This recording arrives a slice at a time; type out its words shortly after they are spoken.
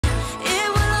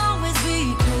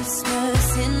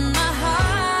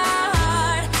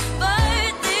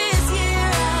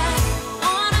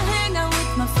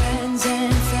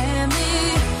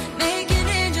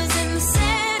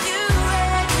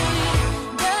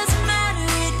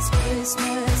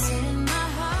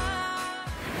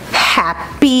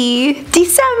Happy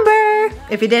December!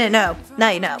 If you didn't know, now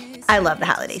you know. I love the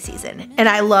holiday season, and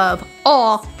I love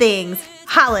all things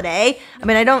holiday. I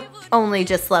mean, I don't only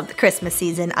just love the Christmas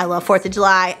season. I love 4th of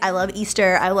July, I love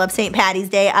Easter, I love St. Patty's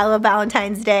Day, I love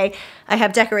Valentine's Day. I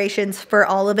have decorations for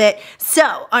all of it.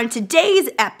 So, on today's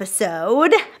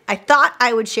episode, I thought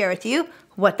I would share with you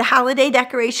what the holiday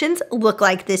decorations look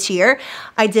like this year.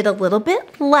 I did a little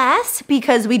bit less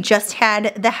because we just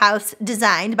had the house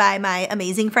designed by my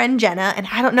amazing friend Jenna, and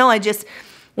I don't know, I just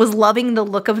was loving the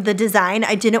look of the design.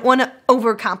 I didn't want to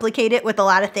overcomplicate it with a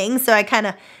lot of things, so I kind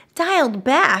of dialed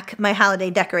back my holiday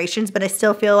decorations, but I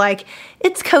still feel like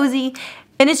it's cozy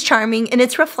and it's charming and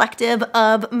it's reflective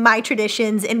of my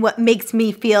traditions and what makes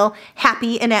me feel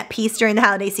happy and at peace during the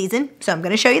holiday season. So I'm going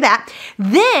to show you that.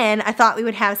 Then I thought we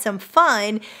would have some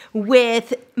fun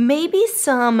with maybe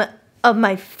some of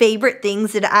my favorite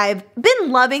things that I've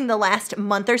been loving the last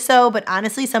month or so, but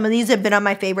honestly, some of these have been on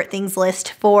my favorite things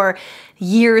list for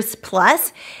years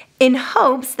plus, in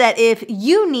hopes that if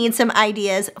you need some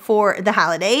ideas for the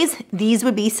holidays, these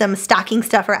would be some stocking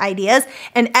stuffer ideas.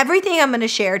 And everything I'm going to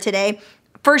share today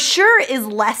for sure is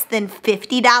less than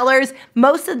 $50.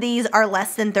 Most of these are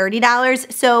less than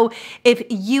 $30. So if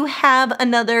you have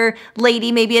another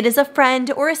lady, maybe it is a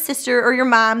friend or a sister or your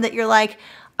mom that you're like,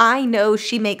 I know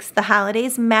she makes the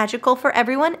holidays magical for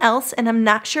everyone else, and I'm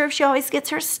not sure if she always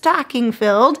gets her stocking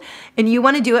filled, and you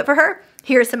want to do it for her,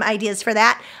 here are some ideas for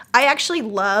that. I actually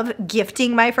love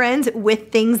gifting my friends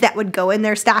with things that would go in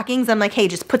their stockings. I'm like, hey,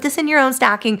 just put this in your own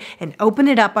stocking and open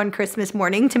it up on Christmas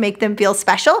morning to make them feel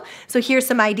special. So here's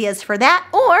some ideas for that.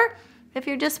 Or if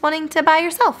you're just wanting to buy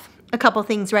yourself a couple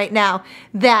things right now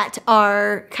that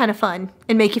are kind of fun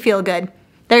and make you feel good,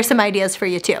 there's some ideas for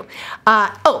you too.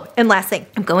 Oh, and last thing,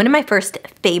 I'm going to my first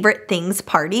favorite things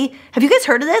party. Have you guys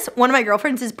heard of this? One of my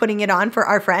girlfriends is putting it on for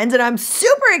our friends, and I'm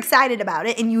super excited about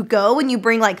it. And you go and you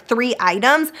bring like 3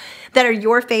 items that are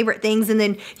your favorite things, and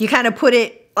then you kind of put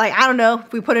it, like, I don't know,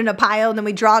 we put in a pile and then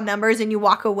we draw numbers and you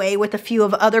walk away with a few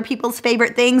of other people's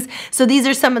favorite things. So these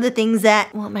are some of the things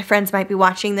that, well, my friends might be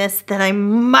watching this that I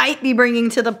might be bringing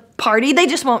to the party. They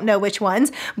just won't know which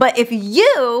ones. But if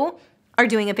you are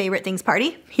doing a favorite things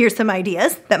party, here's some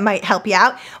ideas that might help you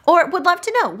out, or would love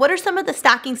to know, what are some of the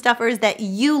stocking stuffers that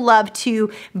you love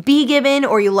to be given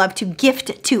or you love to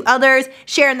gift to others?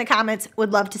 Share in the comments,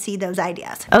 would love to see those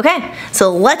ideas. Okay,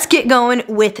 so let's get going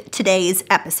with today's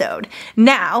episode.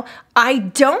 Now, I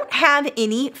don't have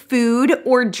any food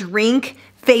or drink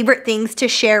favorite things to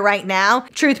share right now.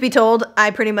 Truth be told, I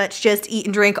pretty much just eat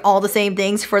and drink all the same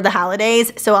things for the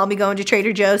holidays. So I'll be going to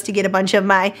Trader Joe's to get a bunch of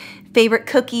my favorite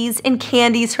cookies and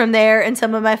candies from there and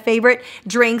some of my favorite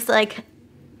drinks. Like,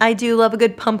 I do love a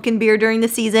good pumpkin beer during the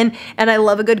season, and I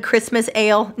love a good Christmas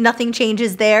ale. Nothing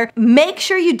changes there. Make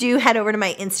sure you do head over to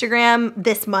my Instagram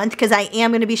this month, because I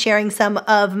am going to be sharing some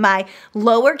of my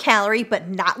lower calorie but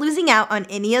not losing out on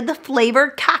any of the flavor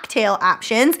cocktail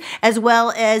options, as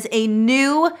well as a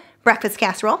new breakfast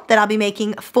casserole that I'll be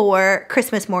making for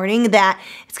Christmas morning that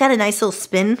it's got a nice little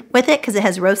spin with it because it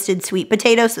has roasted sweet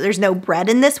potatoes, so there's no bread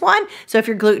in this one. So if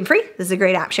you're gluten-free, this is a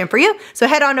great option for you. So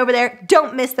head on over there.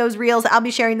 Don't miss those reels. I'll be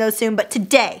sharing those soon. But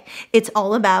today, it's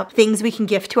all about things we can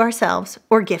gift to ourselves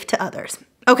or gift to others.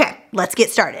 Okay, let's get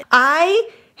started. I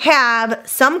have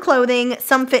some clothing,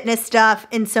 some fitness stuff,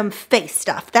 and some face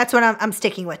stuff. That's what I'm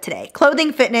sticking with today.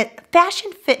 Clothing, fitness,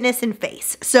 fashion, fitness, and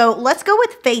face. So let's go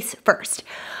with face first.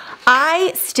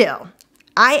 I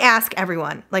ask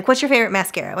everyone, like, what's your favorite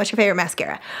mascara? What's your favorite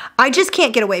mascara? I just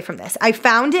can't get away from this. I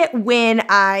found it when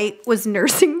I was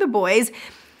nursing the boys.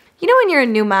 You know when you're a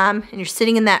new mom and you're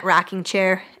sitting in that rocking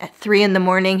chair at 3 in the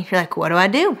morning, you're like, what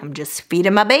do? I'm just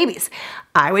feeding my babies.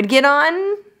 I would get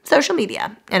on social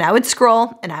media and I would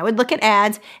scroll and I would look at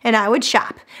ads and I would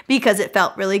shop because it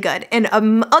felt really good. And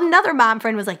another mom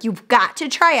friend was like, you've got to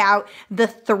try out the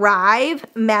Thrive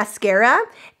mascara.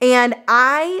 And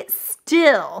I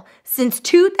still, since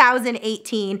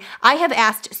 2018, I have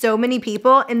asked so many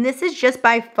people, and this is just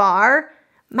by far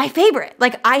my favorite.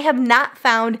 Like, I have not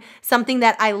found something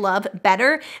that I love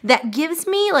better that gives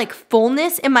me like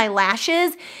fullness in my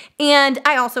lashes. And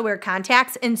I also wear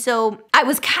contacts, and so I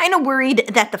was kind of worried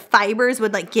that the fibers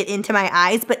would like get into my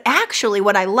eyes, but actually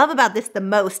what I love about this the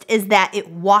most is that it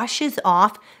washes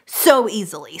off so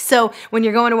easily. So when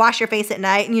you're going to wash your face at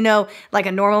night and you know, like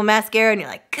a normal mascara, and you're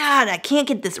like, God, I can't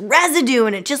get this residue,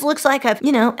 and it just looks like I've,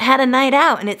 you know, had a night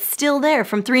out and it's still there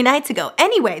from 3 nights ago.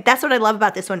 Anyway, that's what I love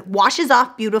about this one. Washes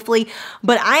off beautifully,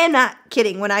 but I am not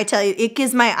kidding when I tell you it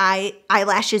gives my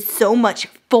eyelashes so much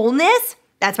fullness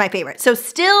That's my favorite. So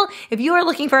still, if you are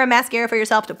looking for a mascara for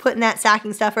yourself to put in that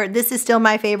stocking stuffer, this is still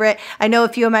my favorite. I know a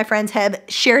few of my friends have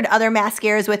shared other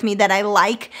mascaras with me that I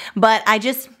like, but I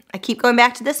keep going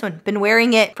back to this one. Been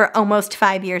wearing it for almost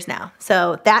 5 years now.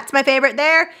 So that's my favorite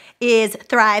there is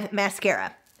Thrive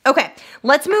Mascara. Okay,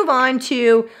 let's move on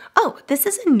to, oh, this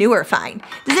is a newer find.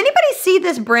 Does anybody see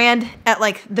this brand at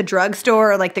like the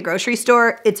drugstore or like the grocery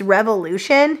store? It's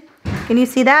Revolution. Can you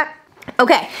see that?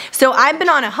 Okay, so I've been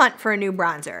on a hunt for a new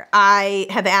bronzer. I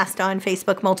have asked on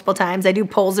Facebook multiple times. I do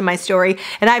polls in my story,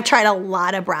 and I've tried a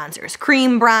lot of bronzers.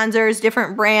 Cream bronzers,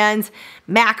 different brands,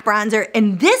 MAC bronzer,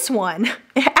 and this one,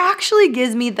 it actually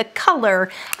gives me the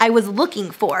color I was looking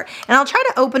for. And I'll try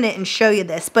to open it and show you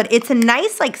this, but it's a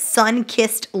nice like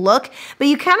sun-kissed look, but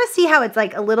you kind of see how it's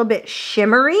like a little bit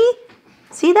shimmery.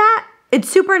 See that? It's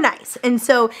super nice. And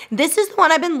so this is the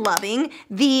one I've been loving.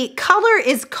 The color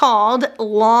is called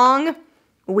Long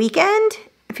Weekend,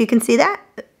 if you can see that.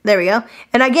 There we go.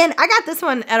 And again, I got this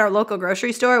one at our local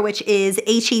grocery store, which is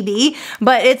H-E-B,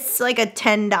 but it's like a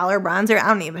 $10 bronzer. I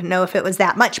don't even know if it was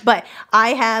that much, but I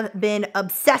have been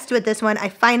obsessed with this one. I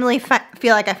finally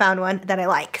feel like I found one that I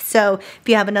like. So if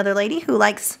you have another lady who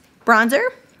likes bronzer,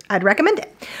 I'd recommend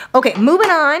it. Okay, moving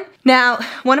on. Now,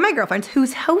 one of my girlfriends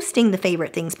who's hosting the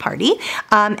Favorite Things party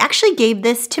actually gave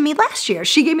this to me last year.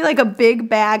 She gave me like a big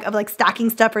bag of like stocking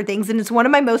stuffer things, and it's one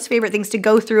of my most favorite things to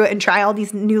go through it and try all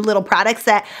these new little products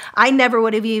that I never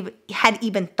would have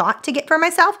even thought to get for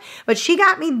myself. But she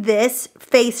got me this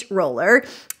face roller,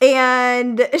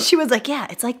 and she was like, yeah,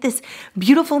 it's like this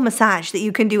beautiful massage that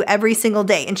you can do every single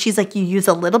day. And she's like, you use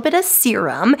a little bit of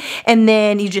serum, and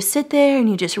then you just sit there and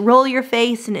you just roll your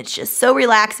face, and it's just so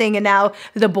relaxing. And now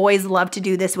the boys love to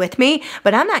do this with me,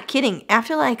 but I'm not kidding.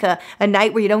 After like a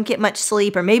night where you don't get much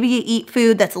sleep, or maybe you eat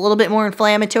food that's a little bit more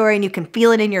inflammatory and you can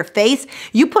feel it in your face,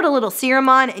 you put a little serum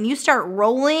on and you start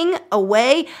rolling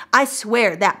away. I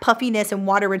swear that puffiness and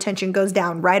water retention goes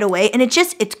down right away. And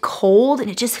it's cold and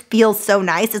it just feels so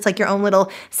nice. It's like your own little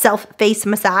self-face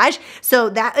massage. So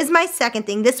that is my second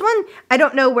thing. This one, I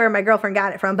don't know where my girlfriend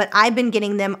got it from, but I've been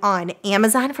getting them on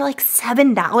Amazon for like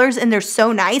 $7, and they're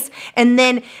so nice. And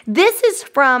then this is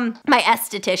from my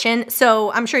esthetician,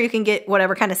 so I'm sure you can get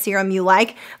whatever kind of serum you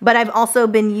like, but I've also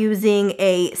been using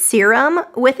a serum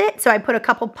with it. So I put a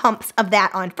couple pumps of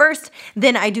that on first,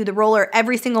 then I do the roller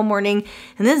every single morning,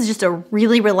 and this is just a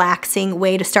really relaxing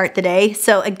way to start the day.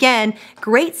 So again,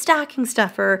 great stocking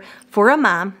stuffer for a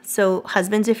mom. So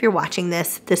husbands, if you're watching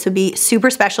this, this would be super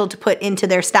special to put into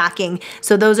their stocking.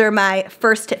 So those are my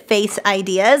first face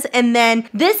ideas. And then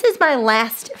this is my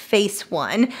last face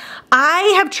one.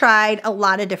 I have tried a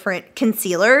lot of different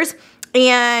concealers,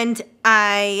 and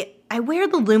I wear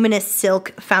the Luminous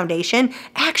Silk foundation.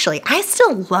 Actually, I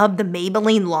still love the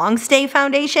Maybelline Long Stay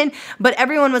foundation, but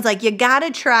everyone was like, you gotta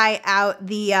try out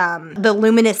the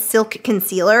Luminous Silk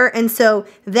concealer. And so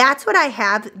that's what I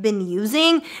have been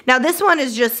using. Now this one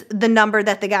is just the number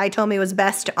that the guy told me was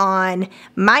best on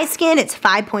my skin. It's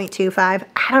 5.25.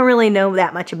 I don't really know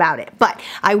that much about it, but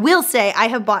I will say I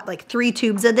have bought like 3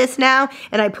 tubes of this now,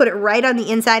 and I put it right on the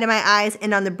inside of my eyes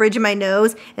and on the bridge of my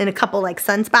nose and a couple like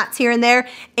sunspots here and there.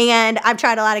 And I've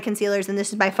tried a lot of concealers, and this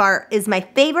is by far is my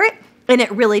favorite. And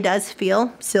it really does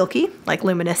feel silky, like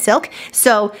Luminous Silk.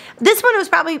 So this one was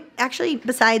probably, actually,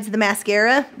 besides the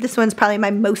mascara, this one's probably my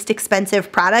most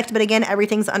expensive product. But again,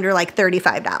 everything's under like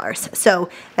 $35. So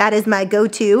that is my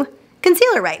go-to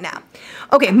concealer right now.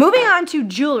 Okay, moving on to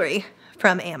jewelry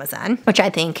from Amazon, which I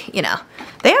think, you know,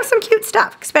 they have some cute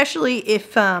stuff, especially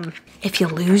if you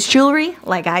lose jewelry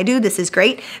like I do. This is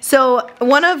great. So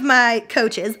one of my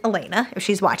coaches, Elena, if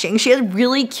she's watching, she has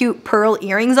really cute pearl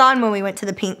earrings on when we went to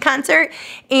the Pink concert,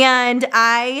 and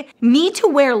I need to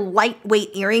wear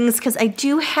lightweight earrings because I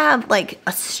do have like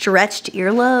a stretched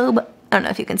earlobe. I don't know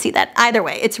if you can see that. Either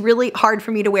way, it's really hard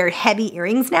for me to wear heavy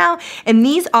earrings now, and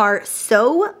these are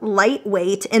so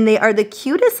lightweight, and they are the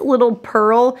cutest little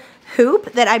pearl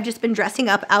hoop that I've just been dressing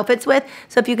up outfits with.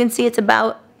 So if you can see, it's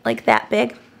about like that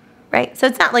big, right? So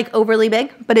it's not like overly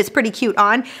big, but it's pretty cute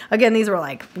on. Again, these were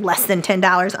like less than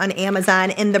 $10 on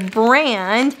Amazon, and the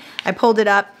brand, I pulled it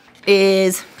up,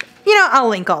 is, you know, I'll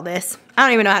link all this. I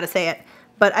don't even know how to say it,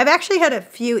 but I've actually had a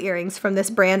few earrings from this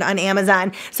brand on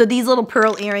Amazon. So these little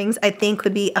pearl earrings I think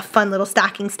would be a fun little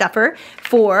stocking stuffer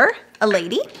for a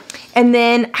lady. And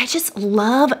then I just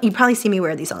love, you probably see me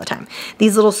wear these all the time,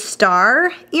 these little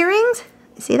star earrings.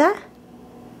 You see that?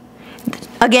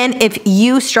 Again, if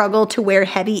you struggle to wear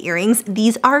heavy earrings,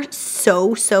 these are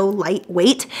so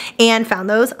lightweight, and found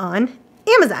those on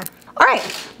Amazon. All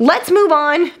right, let's move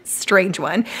on. Strange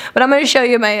one, but I'm going to show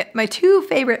you my 2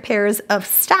 favorite pairs of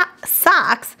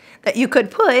socks that you could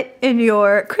put in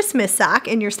your Christmas sock,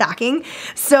 in your stocking.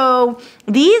 So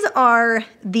these are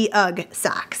the UGG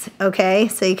socks, okay?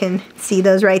 So you can see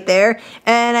those right there.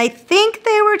 And I think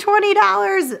they were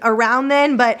 $20 around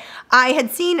then, but I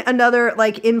had seen another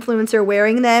like influencer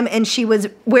wearing them, and she was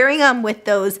wearing them with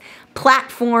those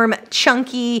platform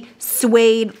chunky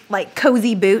suede like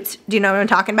cozy boots. Do you know what I'm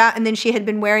talking about? And then she had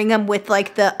been wearing them with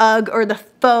like the UGG or the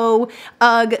faux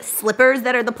UGG slippers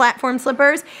that are the platform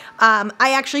slippers.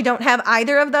 I actually don't have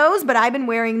either of those, but I've been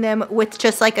wearing them with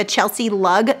just like a Chelsea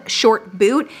lug short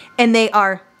boot, and they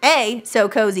are A, so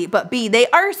cozy, but B, they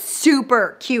are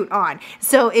super cute on.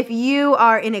 So if you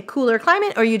are in a cooler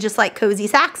climate or you just like cozy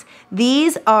socks,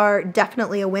 these are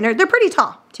definitely a winner. They're pretty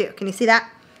tall too. Can you see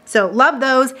that? So love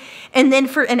those. And then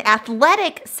for an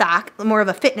athletic sock, more of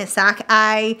a fitness sock,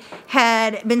 I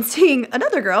had been seeing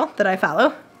another girl that I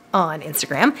follow on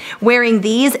Instagram wearing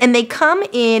these, and they come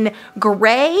in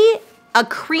gray, a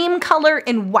cream color,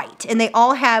 and white, and they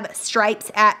all have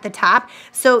stripes at the top.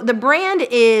 So the brand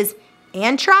is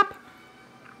Antrop.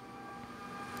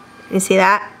 You see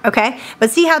that? Okay. But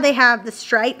see how they have the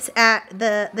stripes at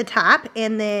the top,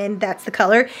 and then that's the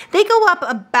color. They go up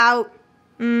about,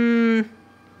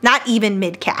 not even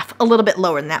mid-calf, a little bit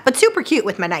lower than that, but super cute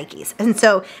with my Nikes. And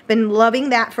so been loving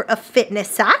that for a fitness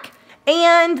sock.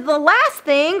 And the last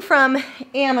thing from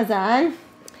Amazon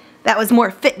that was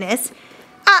more fitness,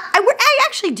 I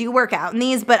actually do work out in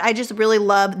these, but I just really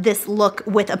love this look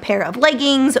with a pair of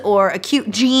leggings or a cute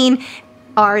jean,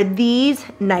 are these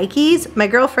Nikes. My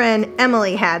girlfriend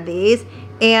Emily had these,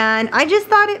 and I just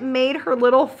thought it made her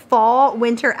little fall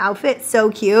winter outfit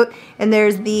so cute. And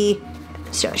there's the,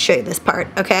 I'll show you this part,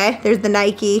 okay? There's the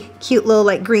Nike, cute little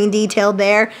like green detail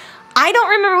there. I don't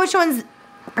remember which ones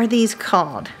are these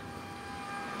called.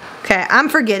 Okay, I'm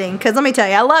forgetting, because let me tell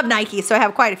you, I love Nike, so I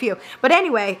have quite a few. But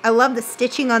anyway, I love the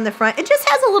stitching on the front. It just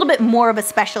has a little bit more of a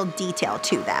special detail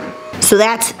to them. So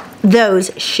that's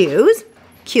those shoes.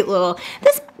 Cute little,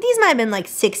 these might have been like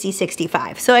 60,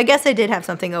 65. So I guess I did have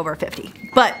something over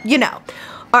 50, but you know.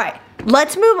 All right,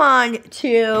 let's move on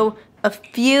to a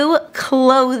few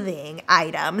clothing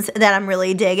items that I'm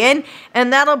really digging,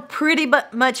 and that'll pretty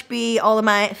much be all of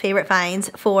my favorite finds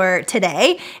for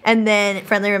today. And then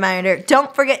friendly reminder,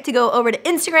 don't forget to go over to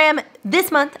Instagram.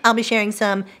 This month I'll be sharing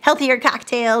some healthier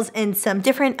cocktails and some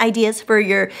different ideas for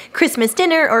your Christmas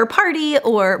dinner or party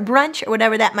or brunch or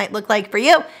whatever that might look like for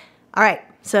you. All right,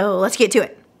 so let's get to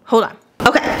it. Hold on.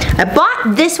 Okay, I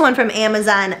bought this one from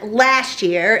Amazon last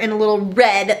year in a little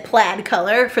red plaid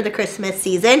color for the Christmas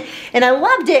season, and I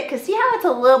loved it because see how it's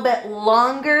a little bit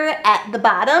longer at the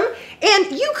bottom,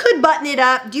 and you could button it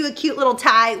up, do a cute little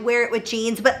tie, wear it with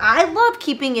jeans, but I love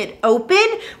keeping it open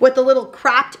with a little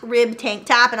cropped rib tank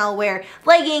top, and I'll wear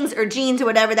leggings or jeans or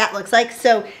whatever that looks like.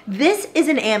 So this is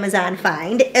an Amazon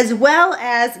find, as well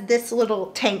as this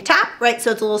little tank top, right? So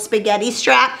it's a little spaghetti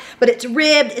strap, but it's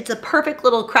ribbed, it's a perfect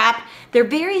little crop. They're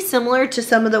very similar to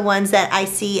some of the ones that I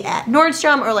see at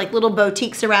Nordstrom or like little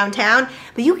boutiques around town,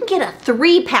 but you can get a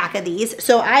 3-pack of these.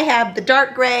 So I have the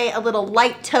dark gray, a little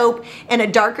light taupe, and a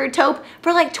darker taupe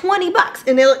for like 20 bucks,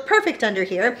 and they look perfect under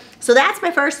here. So that's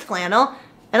my first flannel,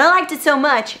 and I liked it so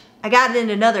much, I got it in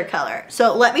another color.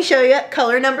 So let me show you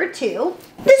color number 2.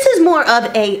 This is more of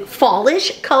a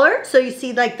fallish color, so you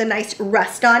see like the nice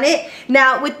rust on it.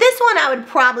 Now with this one, I would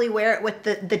probably wear it with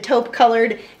the taupe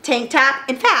colored tank top.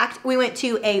 In fact, we went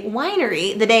to a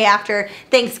winery the day after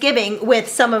Thanksgiving with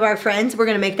some of our friends. We're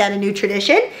gonna make that a new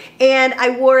tradition. And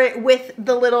I wore it with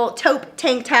the little taupe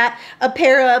tank top, a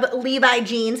pair of Levi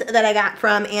jeans that I got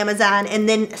from Amazon, and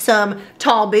then some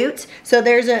tall boots. So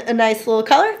there's a nice little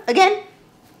color. Again,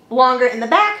 longer in the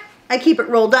back. I keep it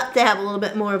rolled up to have a little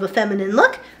bit more of a feminine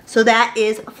look. So that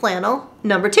is flannel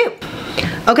number 2.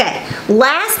 Okay,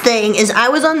 last thing is I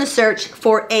was on the search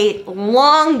for a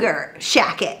longer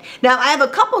shacket. Now I have a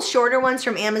couple shorter ones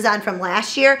from Amazon from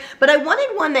last year, but I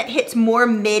wanted one that hits more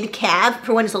mid-calf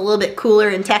for when it's a little bit cooler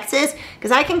in Texas,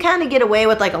 because I can kind of get away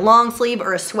with like a long sleeve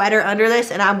or a sweater under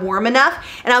this and I'm warm enough.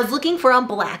 And I was looking for a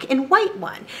black and white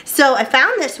one. So I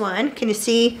found this one. Can you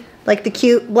see like the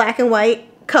cute black and white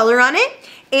color on it?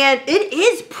 And it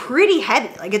is pretty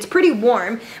heavy, like it's pretty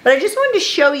warm, but I just wanted to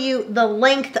show you the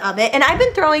length of it. And I've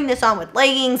been throwing this on with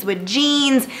leggings, with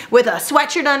jeans, with a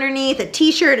sweatshirt underneath, a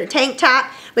t-shirt, a tank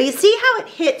top, but you see how it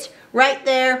hits right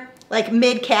there, like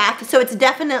mid-calf, so it's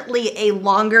definitely a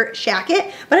longer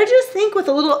shacket, but I just think with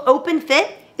a little open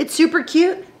fit, it's super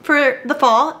cute for the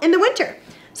fall and the winter.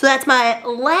 So that's my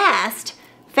last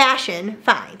fashion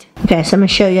find. Okay, so I'm gonna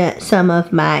show you some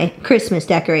of my Christmas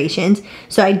decorations.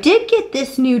 So I did get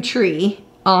this new tree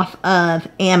off of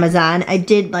Amazon. I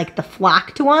did like the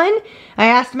flocked one. I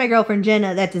asked my girlfriend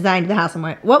Jenna that designed the house, I'm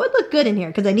like, what would look good in here?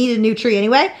 Because I needed a new tree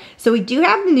anyway. So we do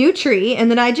have the new tree,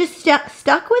 and then I just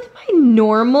stuck with my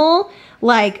normal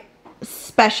like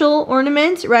special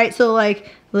ornaments, right? So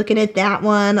like looking at that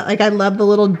one, like I love the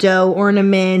little doe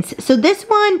ornaments. So this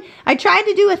one, I tried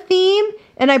to do a theme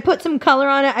and I put some color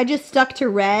on it. I just stuck to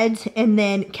reds and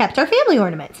then kept our family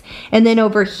ornaments. And then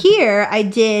over here, I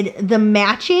did the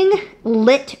matching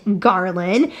lit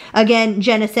garland. Again,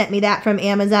 Jenna sent me that from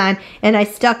Amazon, and I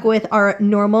stuck with our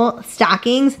normal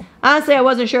stockings. Honestly, I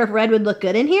wasn't sure if red would look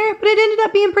good in here, but it ended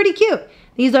up being pretty cute.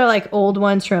 These are like old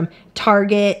ones from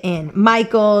Target and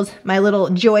Michael's. My little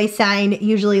joy sign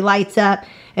usually lights up,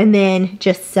 and then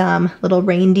just some little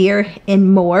reindeer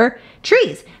and more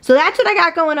trees. So that's what I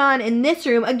got going on in this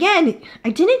room. Again, I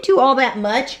didn't do all that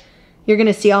much. You're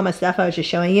gonna see all my stuff I was just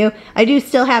showing you. I do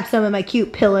still have some of my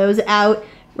cute pillows out,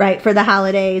 right, for the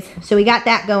holidays. So we got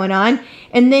that going on.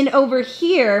 And then over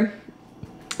here,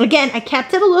 again, I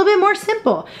kept it a little bit more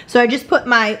simple. So I just put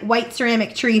my white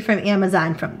ceramic tree from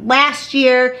Amazon from last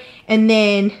year. And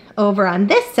then over on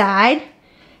this side,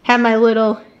 have my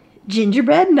little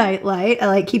gingerbread nightlight. I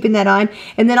like keeping that on.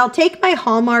 And then I'll take my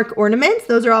Hallmark ornaments.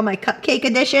 Those are all my cupcake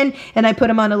edition. And I put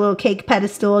them on a little cake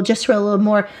pedestal just for a little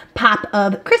more pop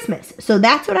of Christmas. So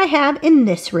that's what I have in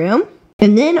this room.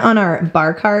 And then on our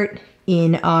bar cart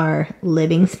in our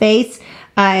living space,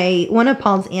 one of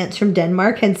Paul's aunts from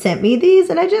Denmark had sent me these,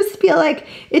 and I just feel like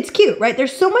it's cute, right?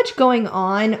 There's so much going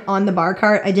on the bar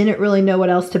cart. I didn't really know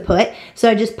what else to put, so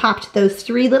I just popped those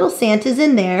 3 little Santas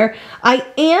in there. I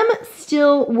am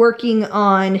still working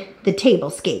on the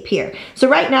tablescape here. So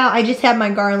right now I just have my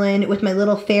garland with my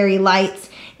little fairy lights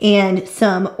and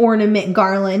some ornament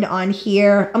garland on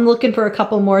here. I'm looking for a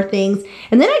couple more things.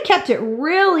 And then I kept it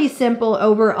really simple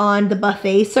over on the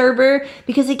buffet server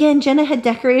because again, Jenna had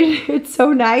decorated it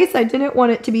so nice. I didn't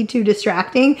want it to be too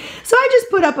distracting. So I just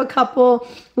put up a couple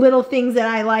little things that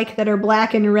I like that are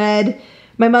black and red.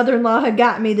 My mother-in-law had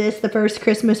got me this the first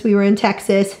Christmas we were in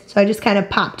Texas. So I just kind of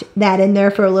popped that in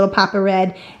there for a little pop of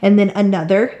red, and then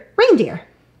another reindeer.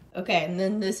 Okay, and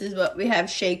then this is what we have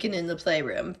shaken in the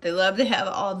playroom. They love to have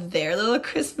all their little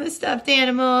Christmas stuffed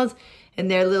animals and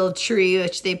their little tree,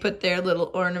 which they put their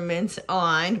little ornaments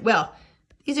on. Well,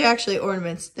 these are actually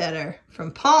ornaments that are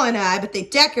from Paul and I, but they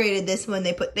decorated this one.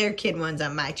 They put their kid ones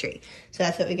on my tree. So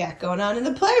that's what we got going on in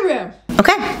the playroom.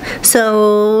 Okay,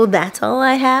 so that's all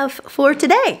I have for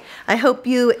today. I hope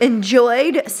you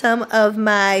enjoyed some of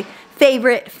my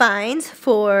favorite finds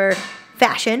for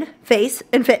fashion, face,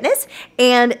 and fitness.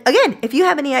 And again, if you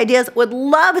have any ideas, would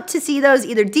love to see those.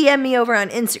 Either DM me over on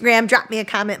Instagram, drop me a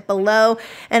comment below.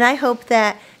 And I hope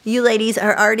that you ladies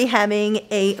are already having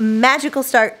a magical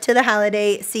start to the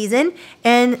holiday season.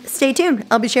 And stay tuned.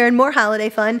 I'll be sharing more holiday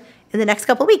fun in the next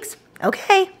couple weeks.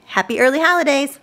 Okay, happy early holidays.